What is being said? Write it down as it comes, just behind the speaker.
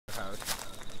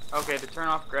Okay, to turn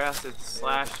off grass, it's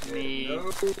slash me.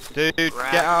 No. Dude,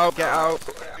 grass get out, get out.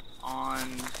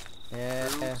 On Yeah.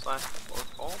 true slash or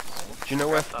false. Do you know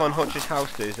where Fun Hutch's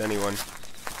house is, anyone?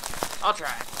 I'll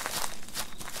try.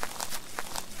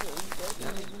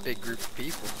 Big group of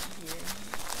people.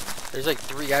 There's like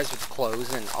 3 guys with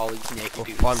clothes and all these naked Or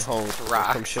dudes. Fun Hole, or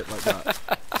Rocks. some shit like that.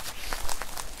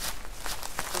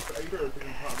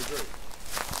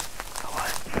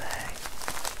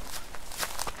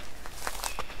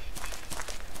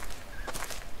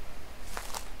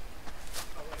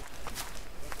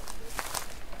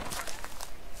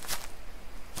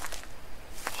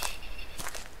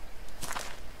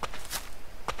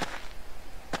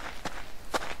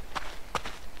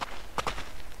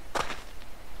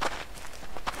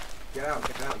 Get out,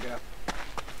 get out, get out.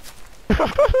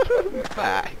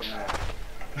 Facts.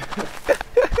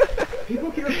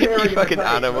 People keep appearing You fucking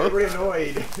animal. I'm really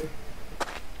annoyed.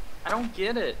 I don't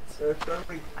get it. There's so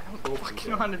many I don't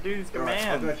fucking know how to do these commands.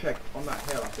 I'm gonna check on that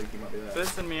hill, I think he might be there.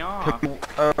 Pissing me off.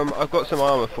 I've got some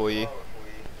armor for you,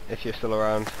 if you're still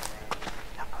around.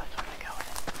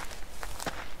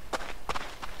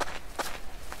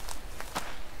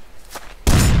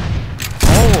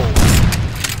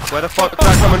 Where the fuck's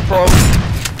that coming from?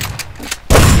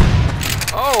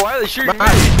 Oh, why are they shooting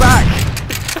Max, me? he's back!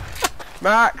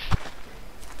 Max!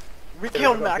 We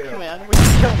killed Max, man. We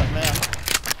killed him, man.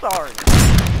 Sorry.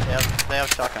 They have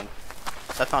shotgun.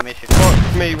 That's not me shooting.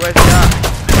 Fuck me, where's he at?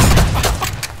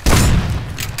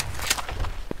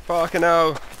 Fucking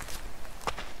hell.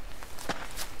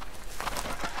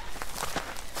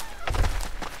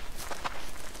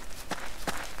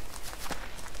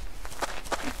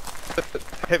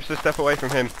 Hipster, step away from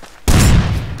him.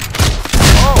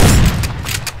 Oh!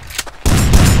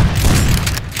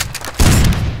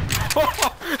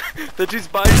 The dude's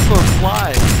body's going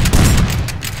flying.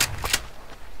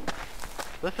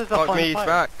 This is a Fuck fun me, he's fight.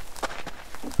 back.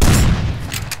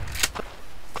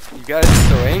 You guys are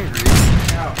so angry.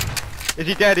 Is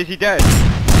he dead? Is he dead?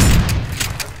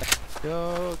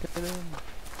 Yo, get him.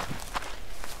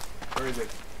 Where is it?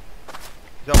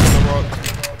 He's up on the rock.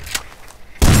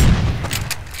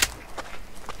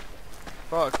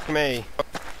 Fuck me.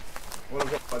 What have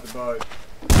I got by the bow?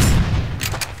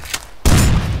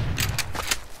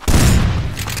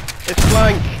 It's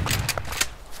flank.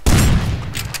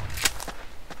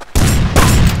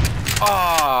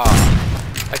 Ah!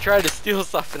 I tried to steal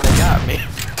stuff and they got me.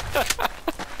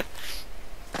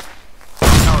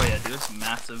 Oh yeah, dude, there's some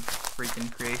massive freaking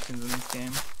creations in this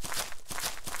game.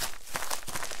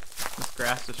 This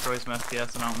grass destroys my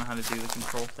FPS and I don't know how to do the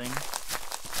control thing.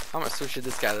 I'm gonna switch to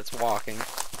this guy that's walking.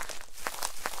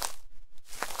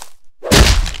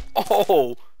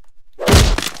 Oh!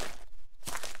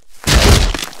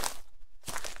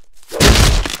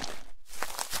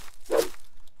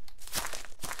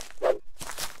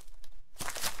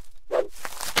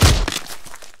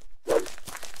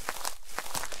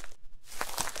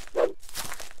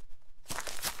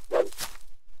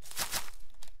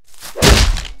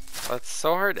 That's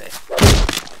so hard to...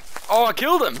 Oh, I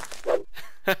killed him!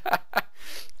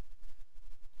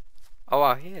 Oh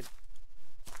wow, he had...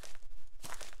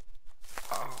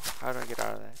 Oh, how do I get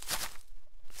out of that?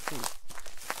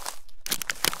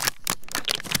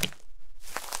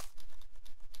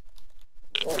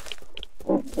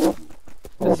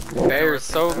 This bear is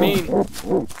so mean.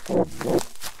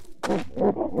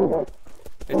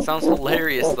 It sounds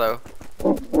hilarious though.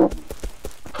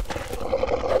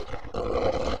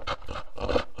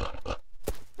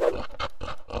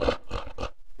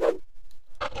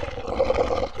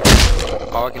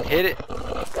 Oh, I can hit it.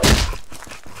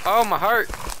 Oh, my heart.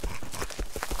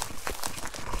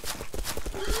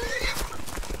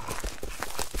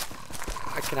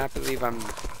 I cannot believe I'm...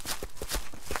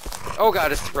 Oh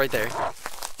god, it's right there.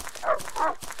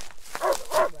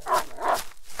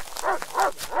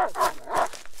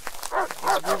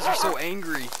 These wolves are so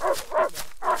angry.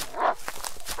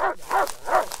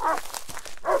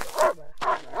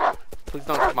 Please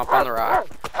don't come up on the rock.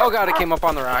 Oh god, it came up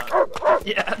on the rock.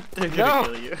 Yeah, they're gonna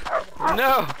kill you.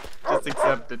 No! Just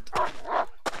accept it.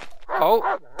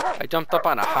 Oh, I jumped up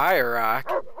on a higher rock.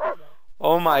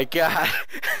 Oh my god.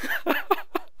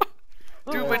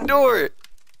 Dude, my door!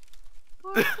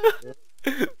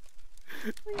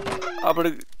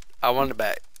 I want it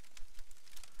back.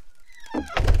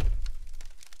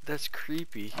 That's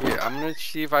creepy. Here, I'm gonna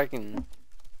see if I can... Do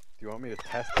you want me to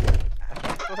test it?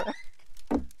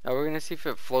 Now we're gonna see if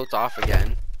it floats off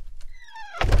again.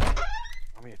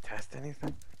 Want me to test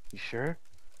anything? You sure?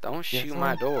 Don't Yes, shoot sir.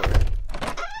 my door.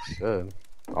 Should.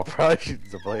 I'll probably shoot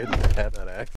the blade in the head on accident.